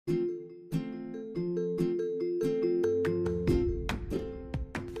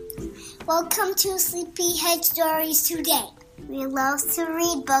Welcome to Sleepyhead Stories today. We love to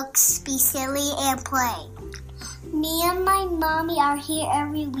read books, be silly, and play. Me and my mommy are here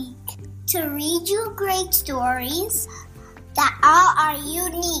every week to read you great stories that all are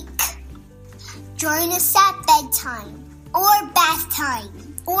unique. Join us at bedtime, or bath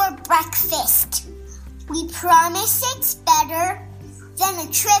time, or breakfast. We promise it's better than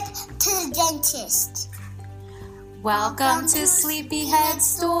a trip to the dentist. Welcome to Sleepyhead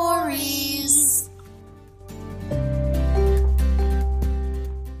Stories.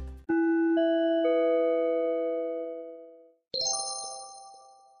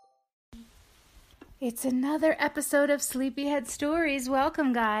 It's another episode of Sleepyhead Stories.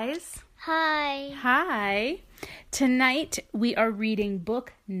 Welcome, guys. Hi. Hi. Tonight we are reading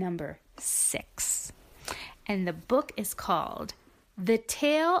book number 6. And the book is called The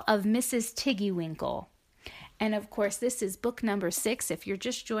Tale of Mrs. Tiggywinkle. And of course, this is book number 6. If you're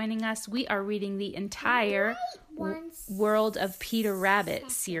just joining us, we are reading the entire World of Peter Rabbit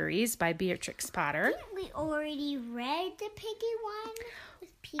series by Beatrix Potter. Didn't we already read the piggy one?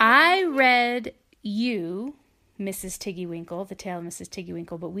 With Peter I Rabbit? read you, Mrs. Tiggywinkle, The Tale of Mrs.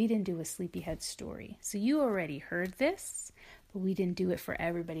 Tiggywinkle, but we didn't do a Sleepyhead story. So you already heard this, but we didn't do it for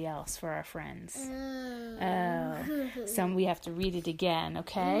everybody else, for our friends. So we have to read it again,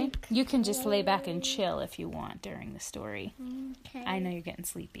 okay? You can just lay back and chill if you want during the story. Okay. I know you're getting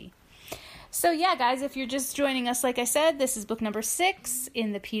sleepy. So yeah, guys, if you're just joining us, like I said, this is book number 6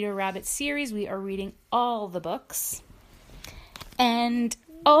 in the Peter Rabbit series. We are reading all the books. And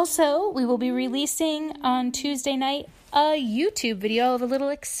also, we will be releasing on Tuesday night a YouTube video of a little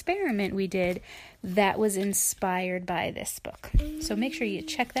experiment we did that was inspired by this book. So make sure you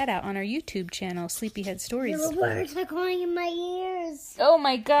check that out on our YouTube channel, Sleepyhead Stories. The birds are going in my ears. Oh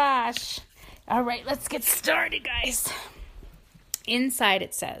my gosh. All right, let's get started, guys. Inside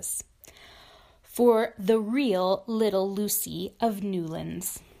it says, "For the real little Lucy of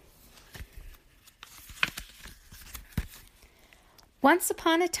Newlands." Once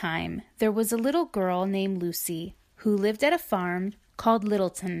upon a time, there was a little girl named Lucy who lived at a farm called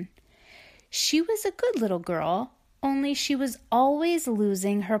Littleton. She was a good little girl, only she was always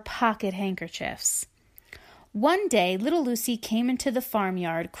losing her pocket handkerchiefs. One day, little Lucy came into the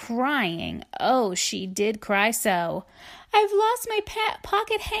farmyard crying. Oh, she did cry so. "I've lost my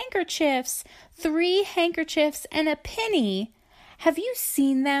pocket handkerchiefs, 3 handkerchiefs and a penny. Have you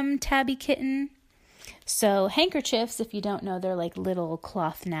seen them, Tabby Kitten?" So handkerchiefs, if you don't know, they're like little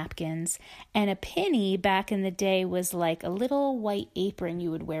cloth napkins. And a penny back in the day was like a little white apron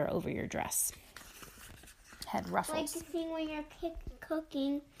you would wear over your dress. Had ruffles. Like the thing when you're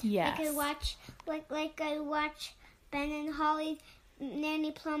cooking. Yes. Like I watch Ben and Holly.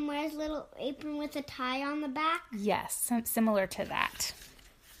 Nanny Plum wears a little apron with a tie on the back. Yes, similar to that.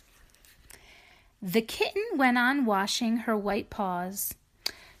 The kitten went on washing her white paws.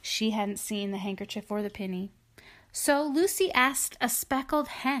 She hadn't seen the handkerchief or the penny. So Lucy asked a speckled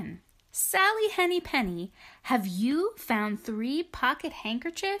hen, "Sally Henny Penny, have you found 3 pocket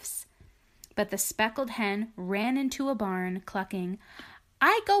handkerchiefs?" But the speckled hen ran into a barn, clucking,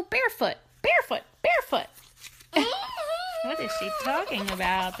 "I go barefoot, barefoot, barefoot." What is she talking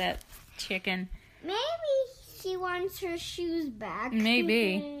about, that chicken? Maybe she wants her shoes back.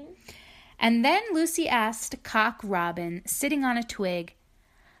 Maybe. And then Lucy asked Cock Robin, sitting on a twig.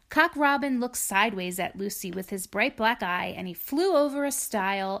 Cock Robin looked sideways at Lucy with his bright black eye, and he flew over a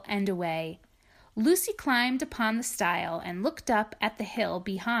stile and away. Lucy climbed upon the stile and looked up at the hill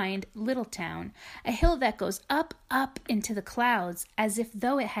behind Littletown, a hill that goes up, up into the clouds, as if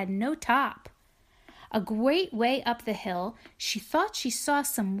though it had no top. A great way up the hill, she thought she saw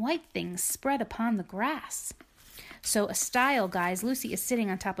some white things spread upon the grass. So a stile, guys, Lucy is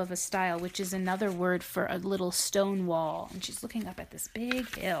sitting on top of a stile, which is another word for a little stone wall, and she's looking up at this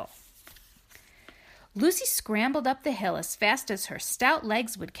big hill. Lucy scrambled up the hill as fast as her stout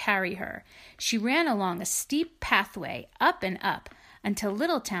legs would carry her. She ran along a steep pathway, up and up, until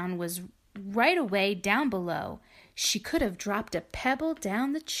Littletown was right away down below. She could have dropped a pebble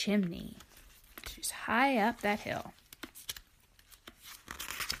down the chimney. She's high up that hill.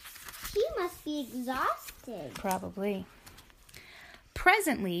 She must be exhausted. Probably.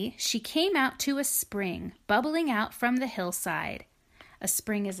 Presently, she came out to a spring, bubbling out from the hillside. A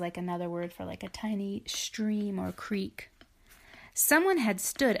spring is like another word for like a tiny stream or creek. Someone had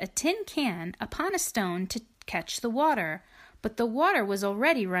stood a tin can upon a stone to catch the water, but the water was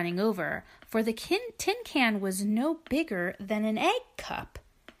already running over, for the tin can was no bigger than an egg cup.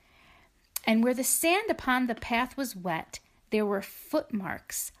 And where the sand upon the path was wet, there were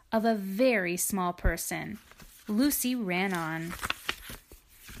footmarks of a very small person. Lucy ran on.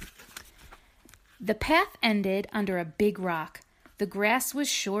 The path ended under a big rock. The grass was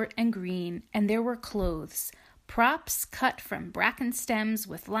short and green, and there were clothes, props cut from bracken stems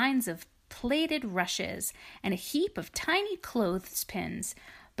with lines of plaited rushes, and a heap of tiny clothespins,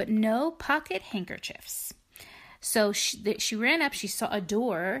 but no pocket handkerchiefs. So she ran up, she saw a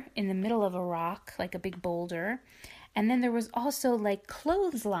door in the middle of a rock, like a big boulder, and then there was also like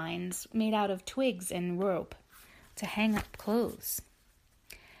clotheslines made out of twigs and rope to hang up clothes.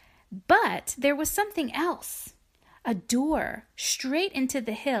 But there was something else. A door straight into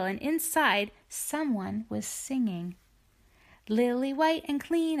the hill, and inside someone was singing. Lily white and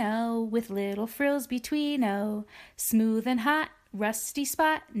clean, oh, with little frills between, oh, smooth and hot, rusty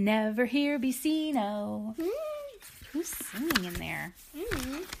spot, never here be seen, oh. Who's singing in there?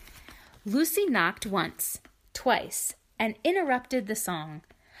 Lucy knocked once, twice, and interrupted the song.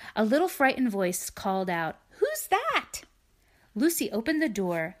 A little frightened voice called out, "Who's that?" Lucy opened the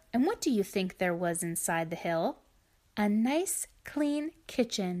door, and what do you think there was inside the hill? A nice, clean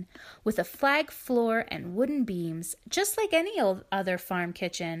kitchen with a flag floor and wooden beams, just like any other farm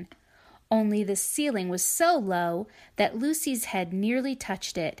kitchen. Only the ceiling was so low that Lucy's head nearly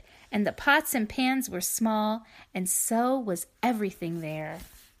touched it, and the pots and pans were small, and so was everything there.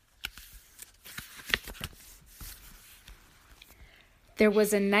 There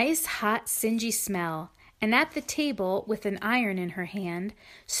was a nice, hot, singy smell, and at the table, with an iron in her hand,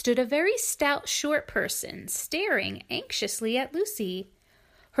 stood a very stout, short person, staring anxiously at Lucy.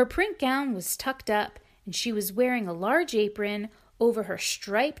 Her print gown was tucked up, and she was wearing a large apron over her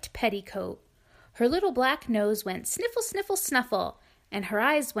striped petticoat. Her little black nose went sniffle, sniffle, snuffle, and her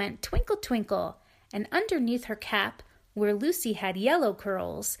eyes went twinkle, twinkle, and underneath her cap, where Lucy had yellow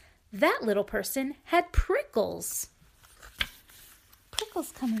curls, that little person had prickles.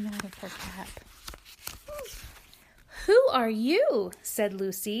 Prickles coming out of her cap. "Who are you?" said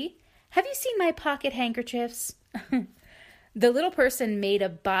Lucy. "Have you seen my pocket handkerchiefs?" The little person made a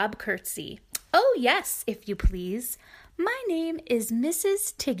bob curtsy. "Oh, yes, if you please. My name is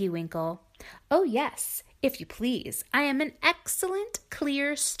Mrs. Tiggywinkle. Oh, yes, if you please. I am an excellent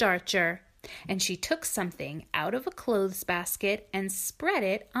clear starcher." And she took something out of a clothes basket and spread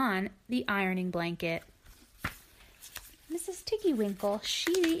it on the ironing blanket. Mrs. Tiggywinkle,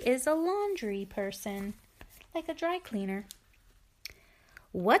 she is a laundry person, like a dry cleaner.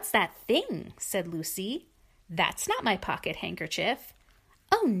 "What's that thing?" said Lucy. "That's not my pocket handkerchief."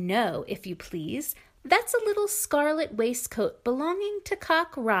 "Oh, no, if you please. That's a little scarlet waistcoat belonging to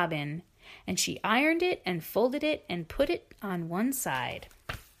Cock Robin." And she ironed it and folded it and put it on one side.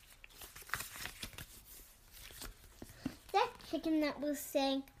 That chicken that was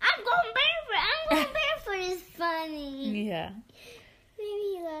saying, "I'm going barefoot is funny." Yeah.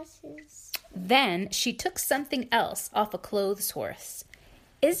 Maybe he lost his... Then she took something else off a clothes horse.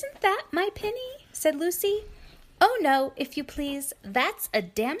 "Isn't that my penny?" said Lucy. "Oh, no, if you please. That's a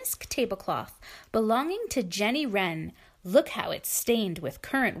damask tablecloth belonging to Jenny Wren. Look how it's stained with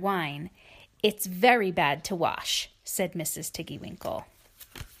currant wine. It's very bad to wash," said Mrs. Tiggywinkle.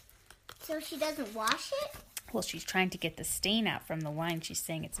 So she doesn't wash it? Well, she's trying to get the stain out from the wine. She's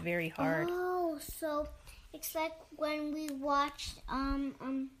saying it's very hard. Oh, so it's like when we watched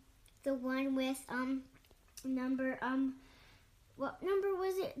the one with what number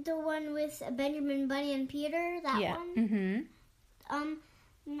was it? The one with Benjamin, Bunny, and Peter. That one. Mm-hmm.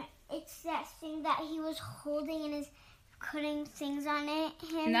 It's that thing that he was holding and is putting things on it.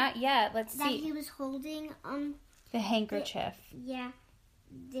 Not yet. Let's see. That he was holding the handkerchief.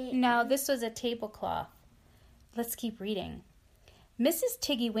 No, this was a tablecloth. Let's keep reading. Mrs.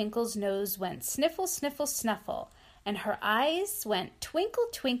 Tiggywinkle's nose went sniffle, sniffle, snuffle, and her eyes went twinkle,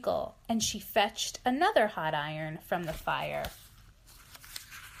 twinkle, and she fetched another hot iron from the fire.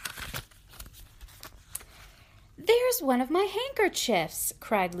 "There's one of my handkerchiefs,"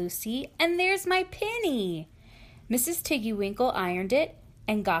 cried Lucy, "and there's my penny." Mrs. Tiggywinkle ironed it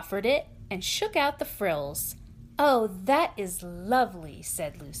and goffered it and shook out the frills. "Oh, that is lovely,"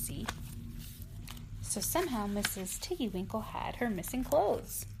 said Lucy. So somehow Mrs. Tiggywinkle had her missing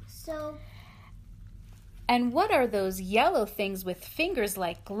clothes. And what are those yellow things with fingers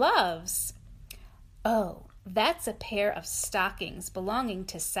like gloves? Oh, that's a pair of stockings belonging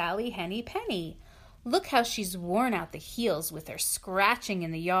to Sally Henny Penny. Look how she's worn out the heels with her scratching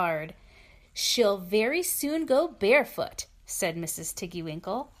in the yard. She'll very soon go barefoot, said Mrs.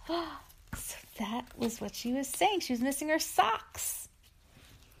 Tiggywinkle. So that was what she was saying. She was missing her socks.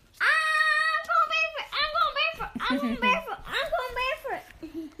 I'm going barefoot.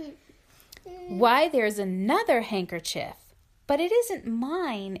 Why, there's another handkerchief. But it isn't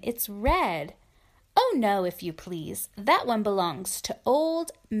mine. It's red. Oh, no, if you please. That one belongs to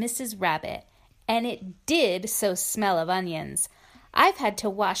old Mrs. Rabbit. and it did so smell of onions. I've had to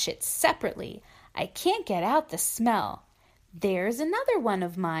wash it separately. I can't get out the smell. There's another one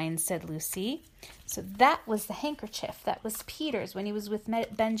of mine, said Lucy. So that was the handkerchief. That was Peter's when he was with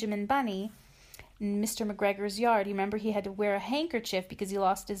Benjamin Bunny in Mr. McGregor's yard. You remember he had to wear a handkerchief because he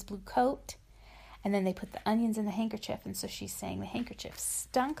lost his blue coat? And then they put the onions in the handkerchief, and so she's saying the handkerchief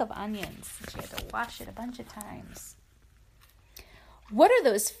stunk of onions. She had to wash it a bunch of times. What are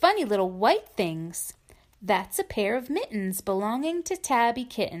those funny little white things? That's a pair of mittens belonging to Tabby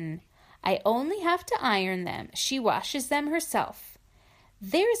Kitten. I only have to iron them. She washes them herself.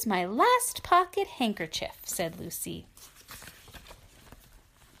 There's my last pocket handkerchief, said Lucy.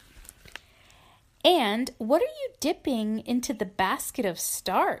 And what are you dipping into the basket of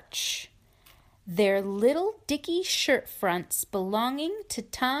starch? They're little dicky shirt fronts belonging to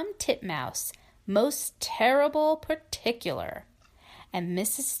Tom Titmouse, most terrible particular. And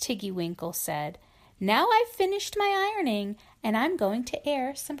Mrs. Tiggywinkle said, Now I've finished my ironing, and I'm going to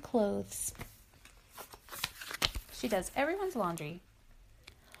air some clothes. She does everyone's laundry.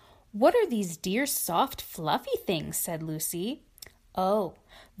 What are these dear soft fluffy things, said Lucy. Oh,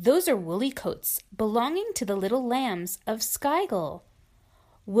 those are woolly coats belonging to the little lambs of Skygel.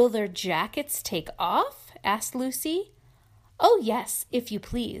 Will their jackets take off? Asked Lucy. Oh, yes, if you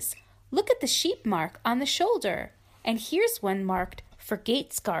please. Look at the sheep mark on the shoulder, and here's one marked for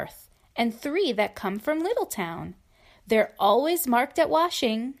Gatesgarth, and 3 that come from Littletown. They're always marked at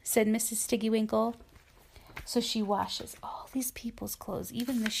washing, said Mrs. Tiggywinkle. So she washes all these people's clothes,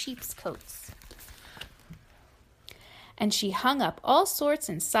 even the sheep's coats. And she hung up all sorts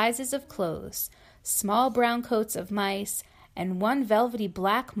and sizes of clothes, small brown coats of mice, and one velvety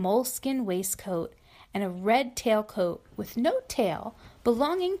black moleskin waistcoat, and a red tailcoat with no tail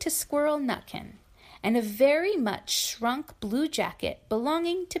belonging to Squirrel Nutkin, and a very much shrunk blue jacket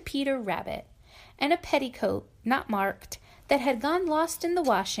belonging to Peter Rabbit, and a petticoat, not marked, that had gone lost in the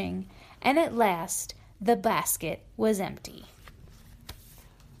washing, and at last the basket was empty.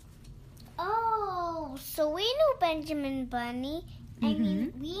 Oh, so we know Benjamin Bunny,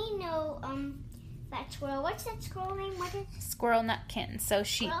 and we know that squirrel. What's that squirrel name? What is it? Squirrel Nutkin. So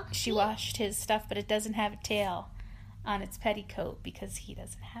she washed his stuff, but it doesn't have a tail on its petticoat because he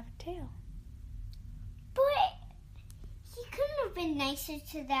doesn't have a tail. But he couldn't have been nicer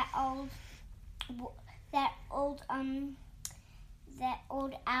to that old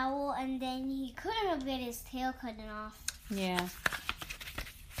owl, and then he couldn't have get his tail cut off. Yeah.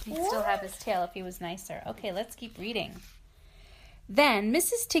 He'd still have his tail if he was nicer. Okay, let's keep reading. Then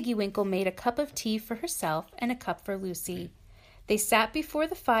Mrs. Tiggywinkle made a cup of tea for herself and a cup for Lucy. They sat before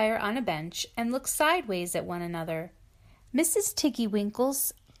the fire on a bench and looked sideways at one another. Mrs.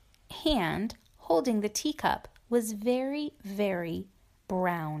 Tiggywinkle's hand holding the teacup was very, very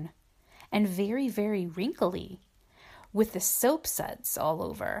brown and very, very wrinkly, with the soap suds all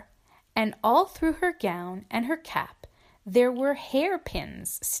over. And all through her gown and her cap there were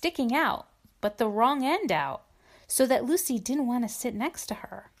hairpins sticking out, but the wrong end out, so that Lucy didn't want to sit next to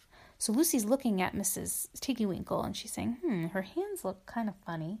her. So Lucy's looking at Mrs. Tiggywinkle, and she's saying, her hands look kind of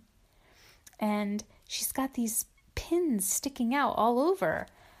funny. And she's got these pins sticking out all over.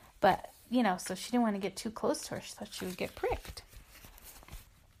 But, so she didn't want to get too close to her. She thought she would get pricked.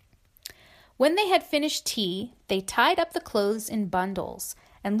 When they had finished tea, they tied up the clothes in bundles,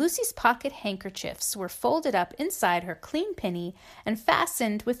 and Lucy's pocket handkerchiefs were folded up inside her clean pinny and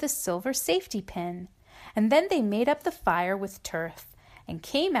fastened with a silver safety pin. And then they made up the fire with turf, and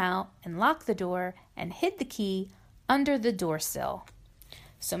came out and locked the door and hid the key under the doorsill.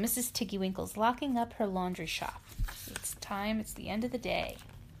 So Mrs. Tiggywinkle's locking up her laundry shop. It's time, it's the end of the day.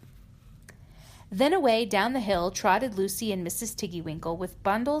 Then away down the hill trotted Lucy and Mrs. Tiggywinkle with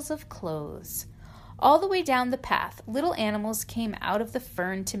bundles of clothes. All the way down the path, little animals came out of the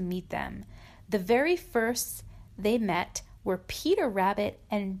fern to meet them. The very first they met were Peter Rabbit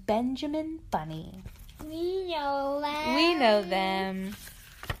and Benjamin Bunny. We know them. We know them.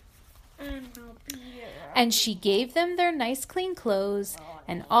 I know Peter. And she gave them their nice clean clothes,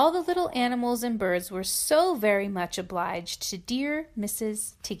 and all the little animals and birds were so very much obliged to dear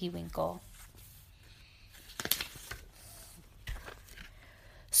Mrs. Tiggywinkle.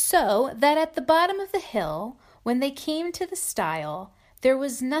 So that at the bottom of the hill, when they came to the stile, there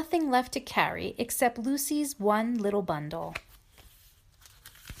was nothing left to carry except Lucy's one little bundle.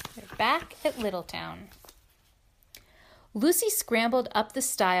 They're back at Littletown. Lucy scrambled up the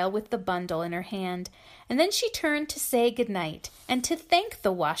stile with the bundle in her hand, and then she turned to say good night and to thank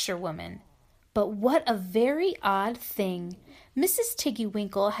the washerwoman. But what a very odd thing! Mrs.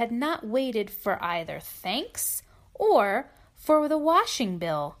 Tiggywinkle had not waited for either thanks or for the washing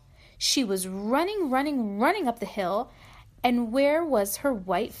bill. She was running up the hill, and where was her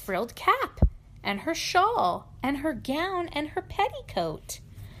white frilled cap, and her shawl, and her gown, and her petticoat?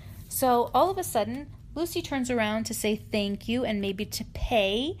 So all of a sudden, Lucy turns around to say thank you and maybe to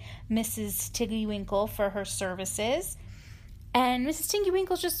pay Mrs. Tiggywinkle for her services. And Mrs.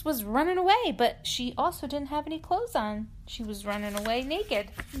 Tiggywinkle just was running away, but she also didn't have any clothes on. She was running away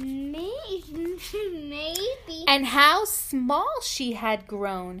naked. Maybe. And how small she had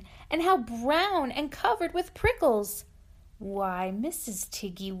grown, and how brown and covered with prickles. Why, Mrs.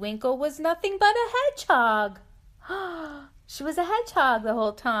 Tiggywinkle was nothing but a hedgehog. She was a hedgehog the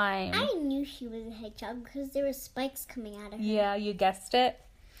whole time. I knew she was a hedgehog because there were spikes coming out of her. Yeah, you guessed it.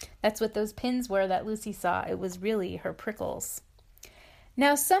 That's what those pins were that Lucy saw. It was really her prickles.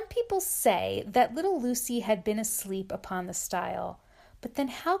 Now, some people say that little Lucy had been asleep upon the stile, but then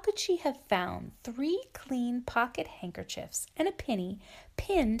how could she have found 3 clean pocket handkerchiefs and a penny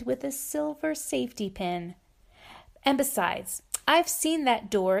pinned with a silver safety pin? And besides, I've seen that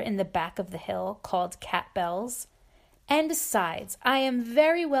door in the back of the hill called Cat Bell's. And besides, I am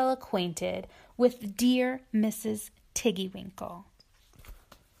very well acquainted with dear Mrs. Tiggywinkle.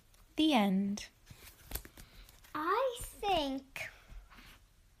 The end. I think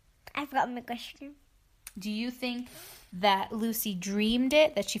I forgot my question. Do you think that Lucy dreamed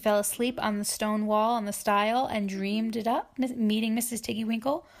it, that she fell asleep on the stone wall on the stile and dreamed it up, meeting Mrs.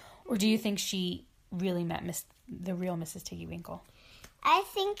 Tiggywinkle? Or do you think she really met the real Mrs. Tiggywinkle? I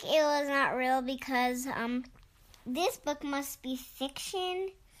think it was not real because this book must be fiction,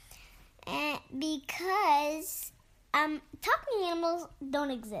 because talking animals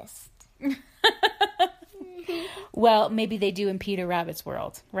don't exist. Well, maybe they do in Peter Rabbit's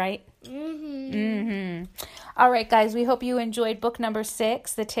world, right? Mm-hmm. All right, guys, we hope you enjoyed book number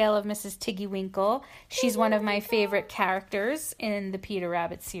 6, The Tale of Mrs. Tiggywinkle. She's one of my favorite characters in the Peter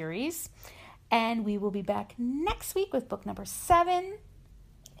Rabbit series. And we will be back next week with book number 7.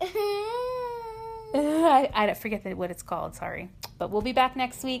 I forget what it's called, sorry. But we'll be back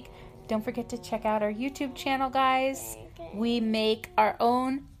next week. Don't forget to check out our YouTube channel, guys. We make our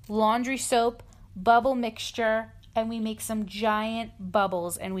own laundry soap bubble mixture, and we make some giant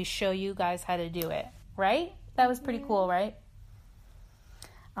bubbles, and we show you guys how to do it. Right? That was pretty cool, right?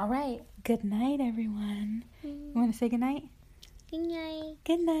 All right. Good night, everyone. You want to say good night? Good night.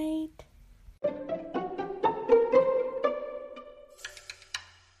 Good night.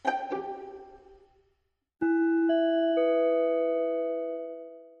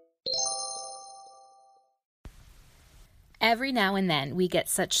 Every now and then, we get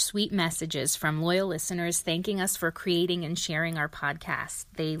such sweet messages from loyal listeners thanking us for creating and sharing our podcast.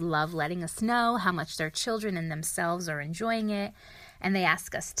 They love letting us know how much their children and themselves are enjoying it, and they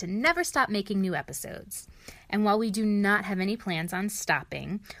ask us to never stop making new episodes. And while we do not have any plans on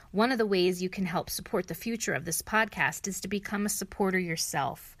stopping, one of the ways you can help support the future of this podcast is to become a supporter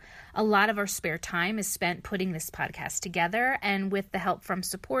yourself. A lot of our spare time is spent putting this podcast together, and with the help from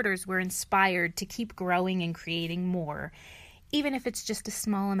supporters, we're inspired to keep growing and creating more, even if it's just a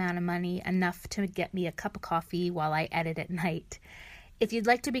small amount of money, enough to get me a cup of coffee while I edit at night. If you'd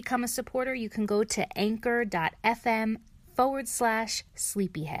like to become a supporter, you can go to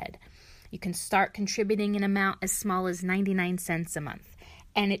anchor.fm/sleepyhead. You can start contributing an amount as small as 99 cents a month.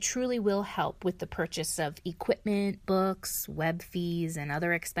 And it truly will help with the purchase of equipment, books, web fees, and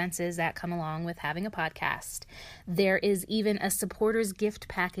other expenses that come along with having a podcast. There is even a supporters gift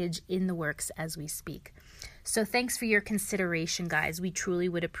package in the works as we speak. So thanks for your consideration, guys. We truly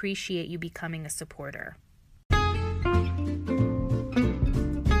would appreciate you becoming a supporter.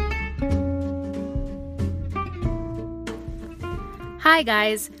 Hi,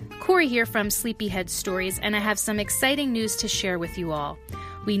 guys. Corey here from Sleepyhead Stories, and I have some exciting news to share with you all.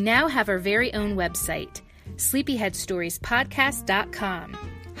 We now have our very own website, sleepyheadstoriespodcast.com.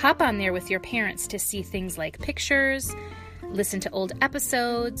 Hop on there with your parents to see things like pictures, listen to old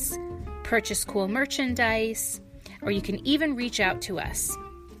episodes, purchase cool merchandise, or you can even reach out to us.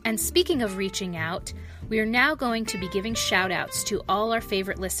 And speaking of reaching out, we are now going to be giving shout-outs to all our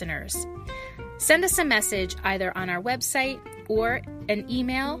favorite listeners. Send us a message either on our website or an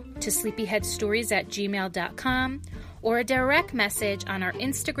email to sleepyheadstories@gmail.com, or a direct message on our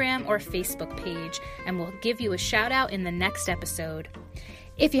Instagram or Facebook page, and we'll give you a shout out in the next episode.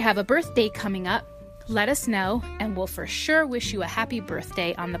 If you have a birthday coming up, let us know, and we'll for sure wish you a happy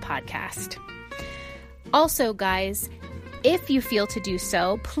birthday on the podcast. Also, guys, if you feel to do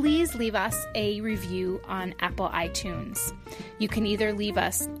so, please leave us a review on Apple iTunes. You can either leave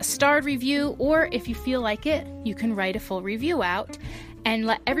us a starred review, or if you feel like it, you can write a full review out and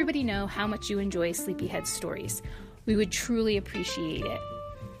let everybody know how much you enjoy Sleepyhead Stories. We would truly appreciate it.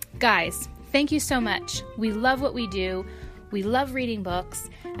 Guys, thank you so much. We love what we do. We love reading books,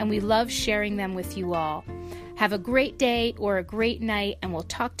 and we love sharing them with you all. Have a great day or a great night, and we'll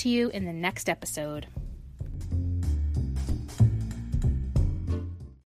talk to you in the next episode.